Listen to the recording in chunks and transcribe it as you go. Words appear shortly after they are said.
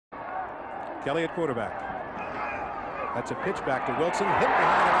Kelly at quarterback. That's a pitch back to Wilson. Hit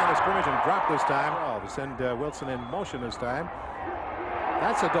behind the line of scrimmage and dropped this time. To send Wilson in motion this time.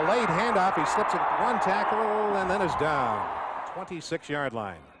 That's a delayed handoff. He slips it one tackle and then is down. 26-yard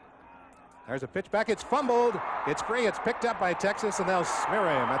line. There's a pitch back. It's fumbled. It's free. It's picked up by Texas, and they'll smear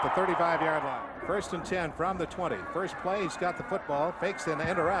him at the 35-yard line. 1st and 10 from the 20. First play, he's got the football. Fakes an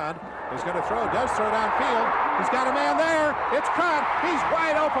end around. He's going to throw. Does throw downfield. He's got a man there. It's caught. He's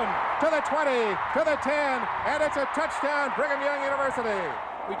wide open to the 20, to the 10, and it's a touchdown, Brigham Young University.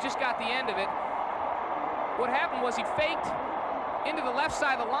 We just got the end of it. What happened was he faked into the left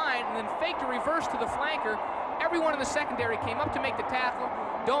side of the line and then faked a reverse to the flanker. Everyone in the secondary came up to make the tackle.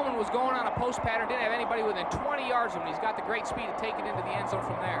 Doman was going on a post pattern, didn't have anybody within 20 yards of him. He's got the great speed to take it into the end zone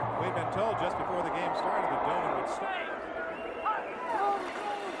from there. We've been told just before the game started that Doman would start.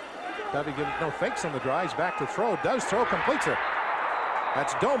 Covey gives no fakes on the draw. He's back to throw. Does throw, completes it.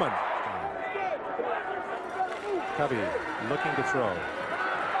 That's Doman. Covey looking to throw.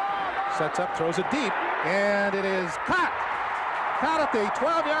 Sets up, throws it deep, and it is caught. Caught at the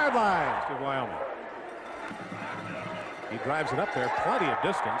 12-yard line. To Wyoming. He drives it up there, plenty of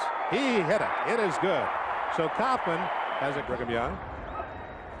distance. He hit it. It is good. So Kaufman has a Brigham Young.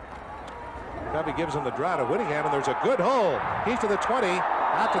 Covey gives him the draw to Whittingham, and there's a good hole. He's to the 20,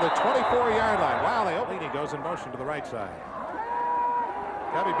 out to the 24-yard line. Wow, they open. He goes in motion to the right side.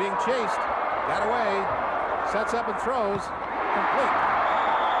 Covey being chased. Got away. Sets up and throws. Complete.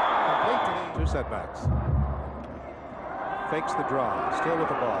 Complete to the 2 setbacks. Fakes the draw. Still with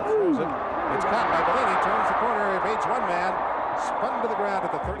the ball. Throws it. It's caught by Bellini. Turns the corner. Evades one man. Spun to the ground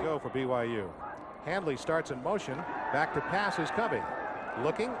at the 30 for BYU. Handley starts in motion. Back to pass is Covey.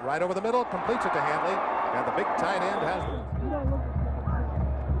 Looking right over the middle. Completes it to Handley. And the big tight end has it.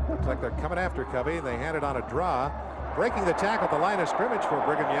 Looks like they're coming after Covey. They hand it on a draw. Breaking the tackle at the line of scrimmage for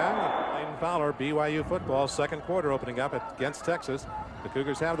Brigham Young. Lane Fowler, BYU football. Second quarter opening up against Texas. The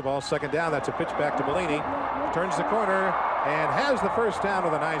Cougars have the ball. Second down. That's a pitch back to Bellini. Turns the corner and has the first down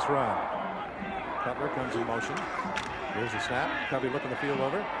with a nice run. Cutler comes in motion. Here's the snap. Covey looking the field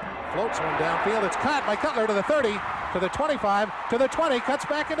over. Floats one downfield. It's caught by Cutler to the 30, to the 25, to the 20. Cuts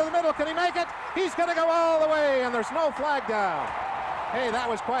back into the middle. Can he make it? He's going to go all the way, and there's no flag down. Hey, that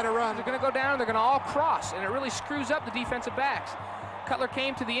was quite a run. They're going to go down. They're going to all cross, and it really screws up the defensive backs. Cutler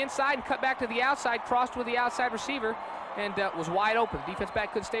came to the inside and cut back to the outside, crossed with the outside receiver, and was wide open. The defense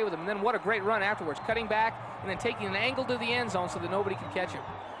back couldn't stay with him. And then what a great run afterwards, cutting back and then taking an angle to the end zone so that nobody could catch him.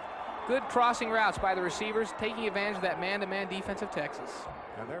 Good crossing routes by the receivers, taking advantage of that man-to-man defense of Texas.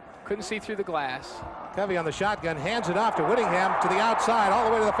 Couldn't see through the glass. Covey on the shotgun, hands it off to Whittingham to the outside, all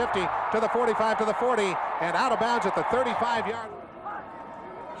the way to the 50, to the 45, to the 40, and out of bounds at the 35-yard.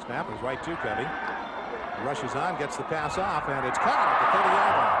 Snap is right to Covey. Rushes on, gets the pass off, and it's caught at the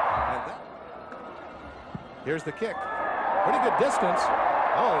 30-yard line. And here's the kick. Pretty good distance.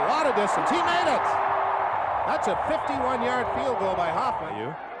 Oh, a lot of distance. He made it. That's a 51-yard field goal by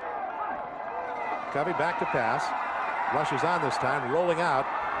Hoffman. Covey back to pass. Rushes on this time, rolling out.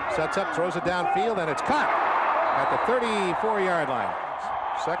 Sets up, throws it downfield, and it's caught at the 34-yard line.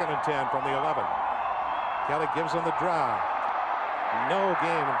 2nd and 10 from the 11. Kelly gives him the draw. No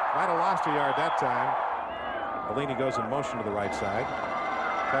gain. Might have lost a yard that time. Bellini goes in motion to the right side.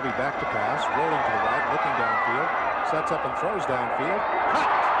 Covey back to pass, rolling to the right, looking downfield. Sets up and throws downfield.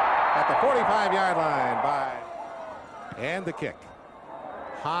 Caught at the 45-yard line by... And the kick.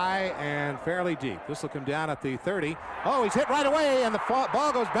 High and fairly deep. This will come down at the 30. Oh, he's hit right away, and the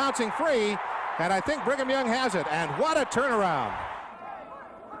ball goes bouncing free. And I think Brigham Young has it. And what a turnaround.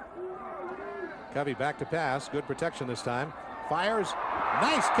 Covey back to pass. Good protection this time. Fires.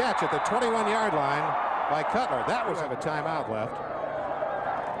 Nice catch at the 21-yard line by Cutler. That was have a timeout left.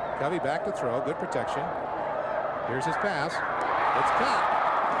 Covey back to throw. Good protection. Here's his pass. It's caught.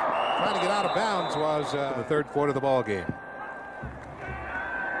 Trying to get out of bounds was the 3rd quarter of the ball game.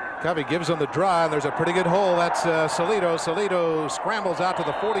 Covey gives him the draw, and there's a pretty good hole. That's Salito. Salito scrambles out to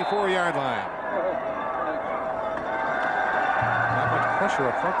the 44-yard line. Not much pressure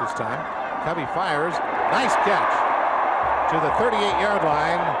up front this time. Covey fires. Nice catch to the 38-yard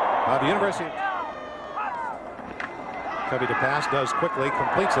line of the University. Covey to pass, does quickly,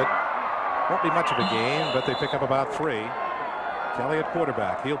 completes it. Won't be much of a gain, but they pick up about 3. Kelly at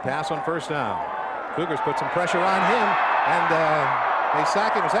quarterback. He'll pass on 1st down. Cougars put some pressure on him, and they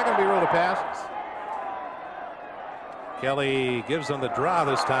sack him. Is that going to be ruled a pass? Kelly gives them the draw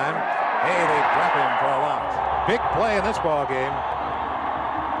this time. Hey, they drop him for a loss. Big play in this ball game.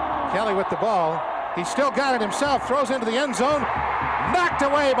 Kelly with the ball. He still got it himself. Throws into the end zone. Knocked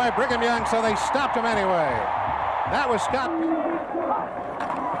away by Brigham Young, so they stopped him anyway. That was Scott.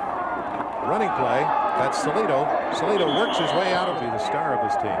 Running play. That's Salito. Salito works his way out of the star of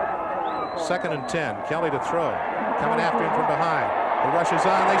his team. 2nd and 10. Kelly to throw. Coming after him from behind. The rush is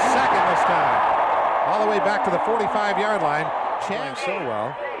on. They sack him this time. All the way back to the 45-yard line. Playing so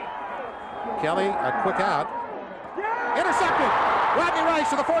well. Kelly, a quick out. Intercepted. Rodney Rice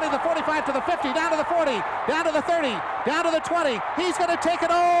to the 40, the 45, to the 50, down to the 40, down to the 30, down to the 20. He's going to take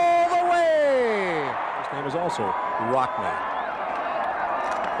it all the way. His name is also Rockney.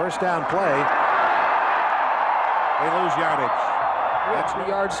 First down play. They lose yardage. That's 2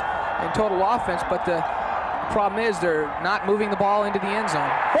 yards in total offense, but the problem is they're not moving the ball into the end zone.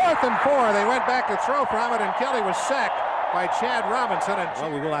 4th and 4. They went back to throw from it, and Kelly was sacked by Chad Robinson. And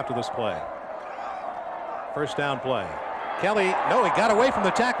well, we will after this play. First down play. Kelly, no, he got away from the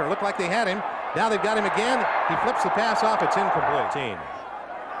tackler. Looked like they had him. Now they've got him again. He flips the pass off. It's incomplete.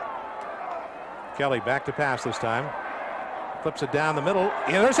 Kelly back to pass this time. Flips it down the middle.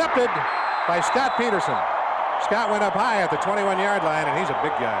 Intercepted by Scott Peterson. Scott went up high at the 21-yard line, and he's a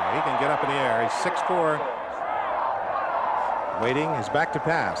big guy. He can get up in the air. He's 6'4". Waiting. He's back to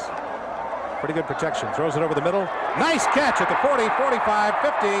pass. Pretty good protection. Throws it over the middle. Nice catch at the 40, 45,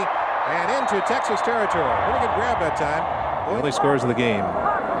 50, and into Texas territory. Pretty good grab that time. Only scores of the game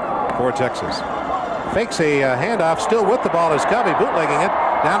for Texas. Fakes a handoff, still with the ball is Covey, bootlegging it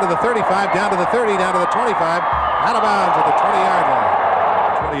down to the 35, down to the 30, down to the 25, out of bounds at the 20-yard line.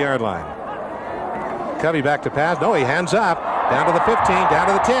 20-yard line. Covey back to pass. No, he hands off. Down to the 15, down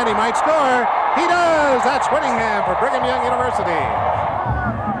to the 10. He might score. He does. That's Whittingham for Brigham Young University.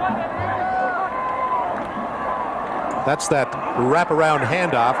 That's that wraparound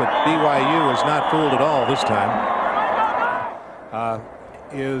handoff that BYU is not fooled at all this time.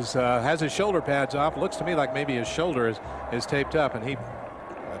 Has his shoulder pads off. Looks to me like maybe his shoulder is taped up, and he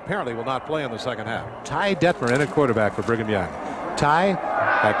apparently will not play in the second half. Ty Detmer in at quarterback for Brigham Young. Ty,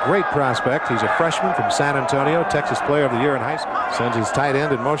 a great prospect. He's a freshman from San Antonio, Texas Player of the Year in high school. Sends his tight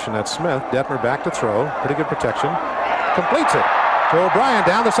end in motion. That's Smith. Detmer back to throw. Pretty good protection. Completes it to O'Brien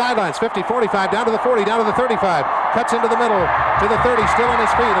down the sidelines. 50, 45, down to the 40, down to the 35. Cuts into the middle to the 30, still on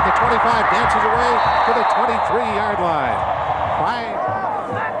his feet at the 25. Dances away to the 23-yard line.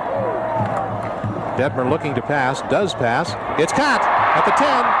 Detmer looking to pass. Does pass. It's caught at the 10,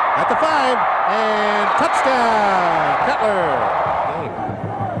 at the 5, and touchdown, Cutler.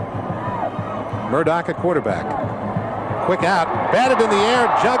 Murdoch at quarterback. Quick out, batted in the air,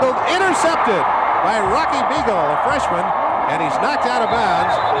 juggled, intercepted by Rocky Beagle, a freshman, and he's knocked out of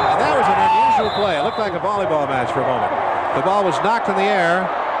bounds. And that was an unusual play. It looked like a volleyball match for a moment. The ball was knocked in the air.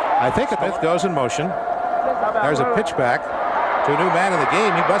 I think Smith goes in motion. There's a pitch back to a new man in the game.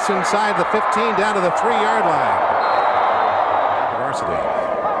 He busts inside the 15 down to the 3-yard line. Varsity.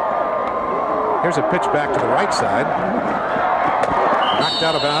 Here's a pitch back to the right side. Knocked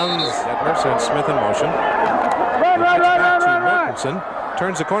out of bounds. Detmer sends Smith in motion. Wilkinson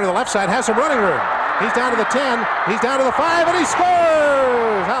turns the corner to the left side, has some running room. He's down to the 10, he's down to the 5, and he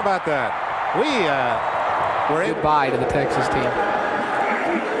scores! How about that? We're Goodbye to the Texas team.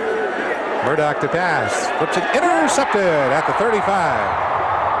 Murdoch to pass. Flips it, intercepted at the 35,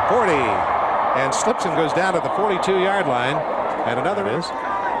 40, and slips and goes down to the 42-yard line. And another is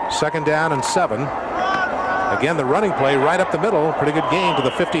 2nd down and 7. Again, the running play right up the middle. Pretty good gain to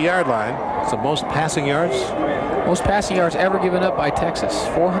the 50-yard line. It's the most passing yards. Most passing yards ever given up by Texas.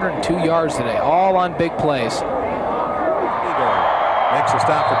 402 yards today, all on big plays. Eagle makes a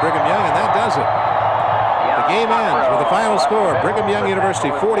stop for Brigham Young, and that does it. The game ends with the final score. Brigham Young University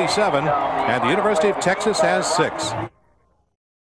 47, and the University of Texas has 6.